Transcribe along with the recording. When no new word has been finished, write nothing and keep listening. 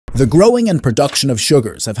The growing and production of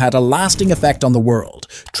sugars have had a lasting effect on the world,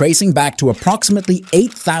 tracing back to approximately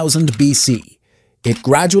 8000 BC. It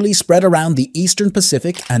gradually spread around the Eastern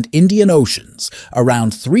Pacific and Indian Oceans.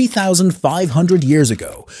 Around 3,500 years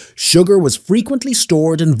ago, sugar was frequently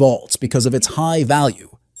stored in vaults because of its high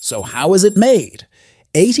value. So how is it made?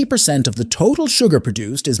 80% of the total sugar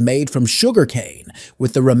produced is made from sugar cane,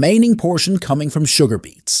 with the remaining portion coming from sugar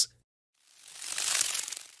beets.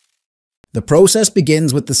 The process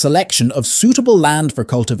begins with the selection of suitable land for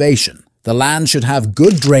cultivation. The land should have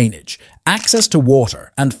good drainage, access to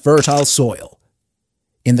water, and fertile soil.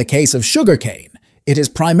 In the case of sugarcane, it is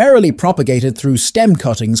primarily propagated through stem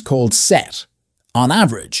cuttings called set. On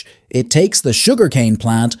average, it takes the sugarcane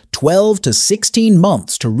plant 12 to 16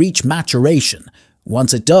 months to reach maturation.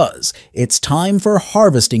 Once it does, it's time for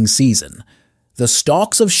harvesting season. The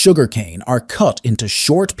stalks of sugarcane are cut into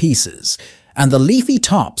short pieces, and the leafy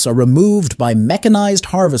tops are removed by mechanized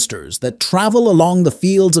harvesters that travel along the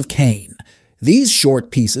fields of cane. These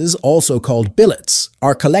short pieces, also called billets,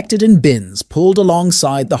 are collected in bins pulled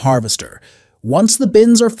alongside the harvester. Once the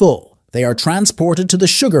bins are full, they are transported to the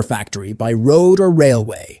sugar factory by road or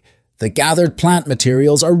railway. The gathered plant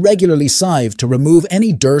materials are regularly sieved to remove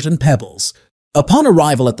any dirt and pebbles. Upon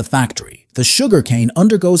arrival at the factory, the sugarcane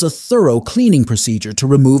undergoes a thorough cleaning procedure to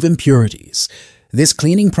remove impurities. This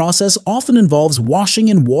cleaning process often involves washing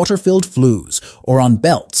in water-filled flues or on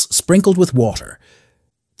belts sprinkled with water.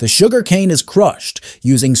 The sugarcane is crushed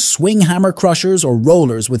using swing hammer crushers or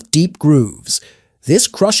rollers with deep grooves. This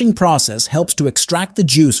crushing process helps to extract the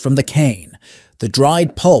juice from the cane. The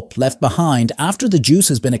dried pulp left behind after the juice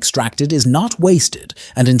has been extracted is not wasted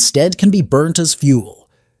and instead can be burnt as fuel.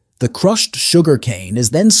 The crushed sugarcane is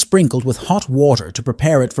then sprinkled with hot water to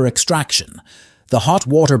prepare it for extraction. The hot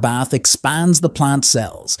water bath expands the plant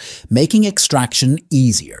cells, making extraction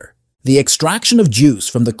easier. The extraction of juice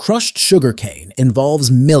from the crushed sugarcane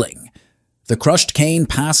involves milling. The crushed cane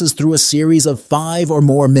passes through a series of 5 or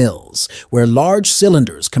more mills, where large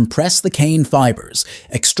cylinders compress the cane fibers,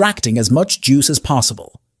 extracting as much juice as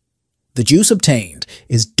possible. The juice obtained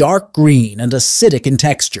is dark green and acidic in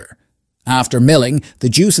texture. After milling, the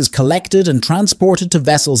juice is collected and transported to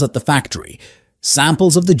vessels at the factory.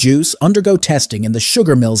 Samples of the juice undergo testing in the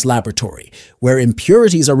sugar mill's laboratory, where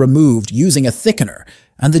impurities are removed using a thickener,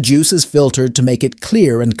 and the juice is filtered to make it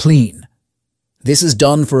clear and clean. This is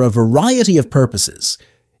done for a variety of purposes.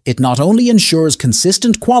 It not only ensures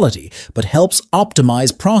consistent quality, but helps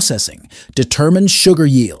optimize processing, determines sugar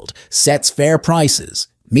yield, sets fair prices,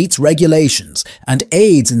 meets regulations, and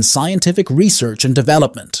aids in scientific research and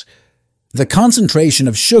development. The concentration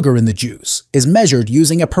of sugar in the juice is measured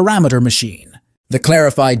using a parameter machine. The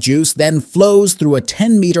clarified juice then flows through a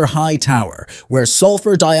 10-meter-high tower, where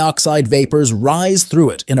sulfur dioxide vapors rise through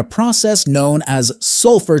it in a process known as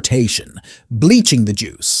sulfurtation, bleaching the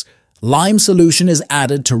juice. Lime solution is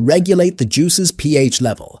added to regulate the juice's pH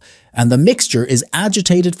level, and the mixture is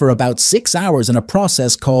agitated for about 6 hours in a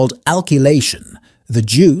process called alkylation. The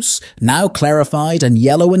juice, now clarified and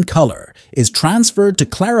yellow in color, is transferred to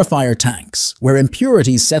clarifier tanks, where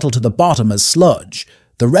impurities settle to the bottom as sludge.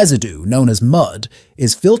 The residue, known as mud,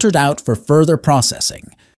 is filtered out for further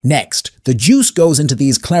processing. Next, the juice goes into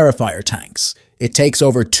these clarifier tanks. It takes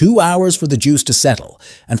over 2 hours for the juice to settle,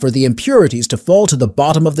 and for the impurities to fall to the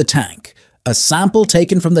bottom of the tank. A sample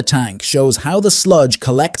taken from the tank shows how the sludge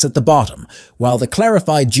collects at the bottom, while the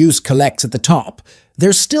clarified juice collects at the top.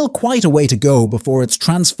 There's still quite a way to go before it's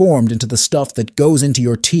transformed into the stuff that goes into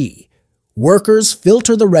your tea. Workers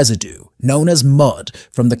filter the residue, known as mud,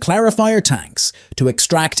 from the clarifier tanks to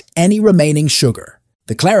extract any remaining sugar.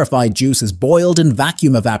 The clarified juice is boiled in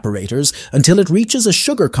vacuum evaporators until it reaches a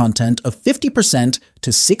sugar content of 50% to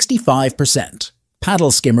 65%.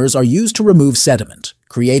 Paddle skimmers are used to remove sediment,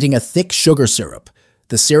 creating a thick sugar syrup.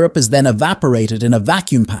 The syrup is then evaporated in a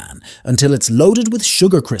vacuum pan until it's loaded with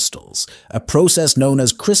sugar crystals, a process known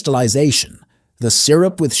as crystallization. The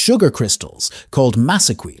syrup with sugar crystals, called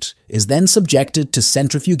massicrete, is then subjected to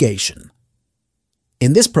centrifugation.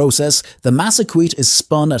 In this process, the massicrete is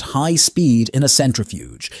spun at high speed in a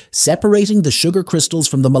centrifuge, separating the sugar crystals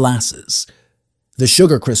from the molasses. The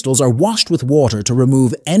sugar crystals are washed with water to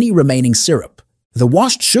remove any remaining syrup. The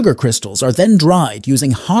washed sugar crystals are then dried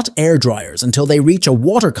using hot air dryers until they reach a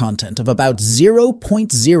water content of about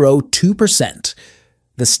 0.02%.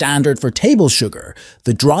 The standard for table sugar,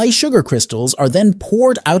 the dry sugar crystals are then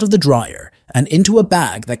poured out of the dryer and into a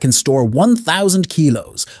bag that can store 1,000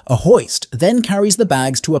 kilos. A hoist then carries the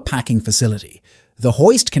bags to a packing facility. The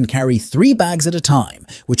hoist can carry 3 bags at a time,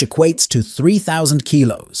 which equates to 3,000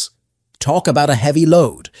 kilos. Talk about a heavy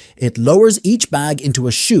load. It lowers each bag into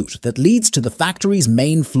a chute that leads to the factory's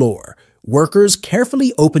main floor. Workers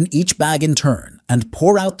carefully open each bag in turn and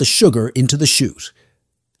pour out the sugar into the chute.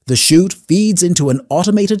 The chute feeds into an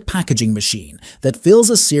automated packaging machine that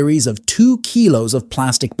fills a series of 2 kilos of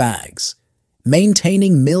plastic bags.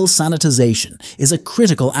 Maintaining mill sanitization is a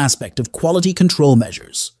critical aspect of quality control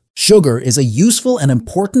measures. Sugar is a useful and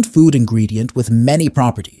important food ingredient with many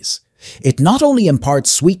properties. It not only imparts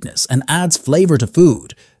sweetness and adds flavor to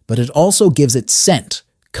food, but it also gives it scent,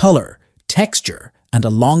 color, texture, and a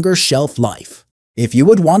longer shelf life. If you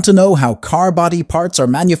would want to know how car body parts are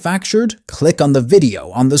manufactured, click on the video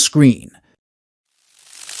on the screen.